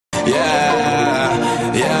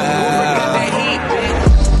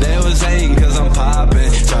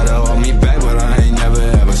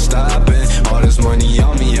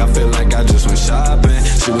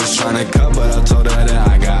trying to cut, but I told her that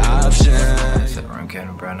I got options. What's up,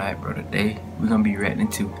 Dreamcon, bro? Night, bro. Today we're gonna be reacting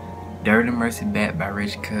to Dirty Mercy Back by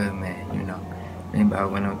Reggie Couz, man. You know, anybody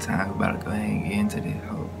with no time, we about to go ahead and get into this.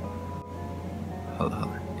 Hold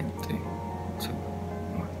on. In 3, 2,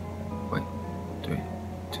 1. Wait, 3,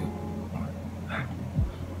 2, 1.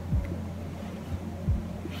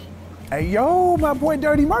 Hey, yo, my boy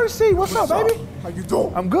Dirty Mercy. What's up, baby? How you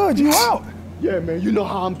doing? I'm good. You out? Yeah, man, you know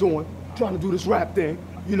how I'm doing. Trying to do this rap thing.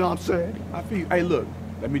 You know what I'm saying? I feel you. Hey, look,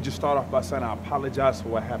 let me just start off by saying I apologize for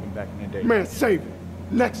what happened back in the day. Man, save it.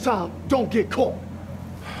 Next time, don't get caught.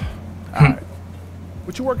 All right.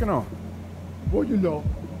 What you working on? Well, you know,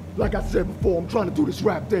 like I said before, I'm trying to do this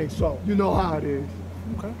rap thing, so you know how it is.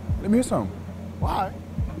 Okay. Let me hear something. All right?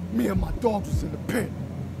 Me and my dogs was in the pen,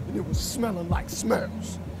 and it was smelling like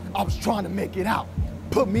smells. I was trying to make it out.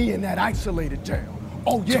 Put me in that isolated jail.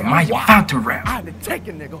 Oh, yeah. So my about to rap. I had to take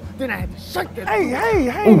a nigga, then I had to shake that.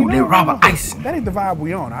 Hey. Ooh, they Robert Ice. That ain't the vibe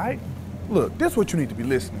we on, all right? Look, this is what you need to be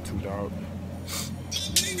listening to, dog.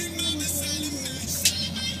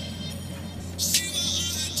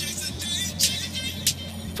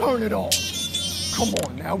 Turn it off. Come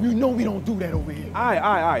on now, you know we don't do that over here. All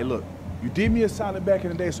right, look. You did me a solid back in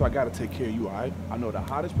the day, so I gotta take care of you, all right? I know the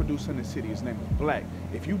hottest producer in the city, his name is Black.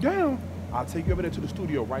 If you down, I'll take you over there to the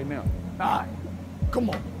studio right now. All right,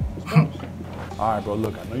 come on. All right, bro,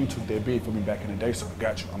 look, I know you took that bid for me back in the day, so I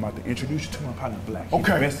got you. I'm about to introduce you to my partner, Black. He's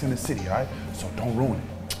Okay. the best in the city, all right? So don't ruin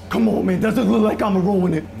it. Come on, man, doesn't look like I'm gonna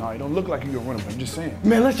ruin it. No, it don't look like you're gonna ruin it, but I'm just saying.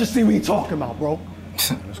 Man, let's just see what he's talking about, bro.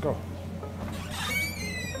 Let's go.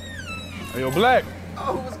 Hey, yo, Black.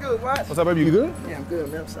 Oh, what's good, Watch? What's up, baby? You good? Yeah, I'm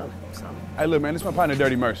good, man. I'm solid. Hey, look, man, this is my partner,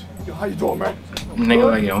 Dirty Mercy. Yo, how you doing, man? Nigga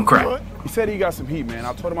like you on crack. He said he got some heat, man.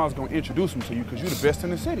 I told him I was gonna introduce him to you because you're the best in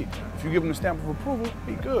the city. If you give him the stamp of approval,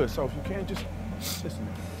 he good. So if you can't, just listen.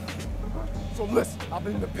 So listen, I've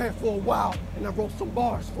been in the pen for a while, and I wrote some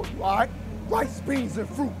bars for you, all right? Rice, beans, and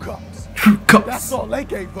fruit cups. Fruit cups. That's all they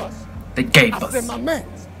gave us. They gave I us. said, my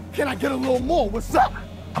mans, can I get a little more? What's up?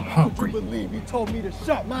 I'm Would hungry. you believe he told me to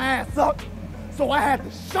shut my ass up? So I had to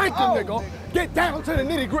shank a nigga, get down to the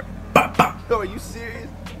nitty gritty. Bop, bop. Yo, are you serious?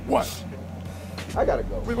 What? I gotta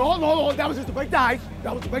go. Wait, hold on. That was just to break the ice.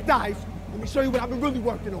 That was to break the ice. Let me show you what I've been really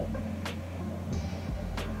working on.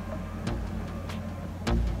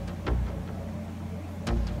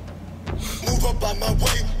 Move up on my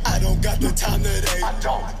way, I don't got the time today.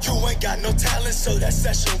 You ain't got no talent, so that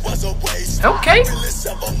session was a waste. Okay. Realest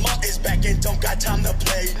of a month is back and don't got time to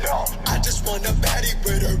play. I just want a baddie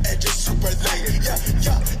with her edges super late.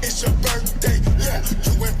 Yeah, it's your birthday. Yeah,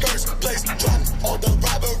 you in first place. Drop all the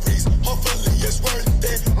robberies. Hopefully it's worth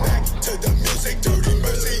it. Back to the music, Dirty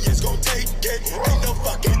Mercy is gon' take it. Ain't no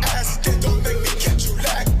fucking asking, don't make me catch you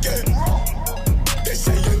lacking. They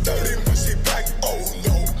say you're Dirty Mercy back, oh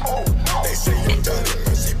no. They say you're Dirty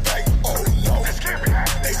Mercy back, oh no.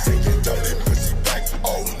 They say you're Dirty Mercy back,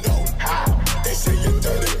 oh no. They say you're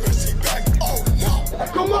Dirty Mercy back, oh no.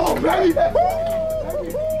 Come on, baby.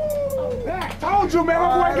 Told you, man,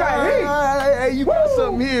 my boy got heat. Hey, you got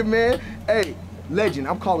something here, man. Hey, legend,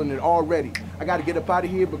 I'm calling it already. I gotta get up out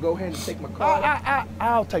of here, but go ahead and take my card.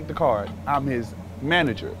 I'll take the card. I'm his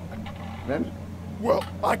manager. Manager? Well,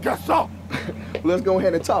 I guess so. Let's go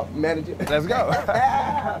ahead and talk, manager. Let's go.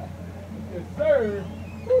 Yes, sir.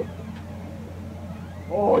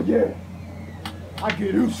 Oh, yeah. I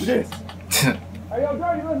get used to this. Hey, yo,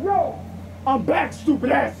 Dirty, let's go. I'm back,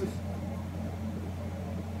 stupid asses.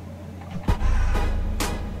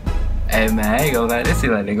 Hey man, I ain't gonna lie, this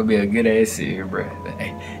seems like they gonna be a good ass series, bro.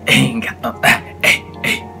 Hey,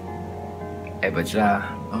 but y'all,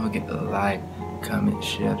 don't forget to like, comment,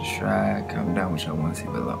 share, subscribe, comment down what y'all wanna see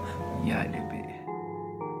below. Yeah, I do.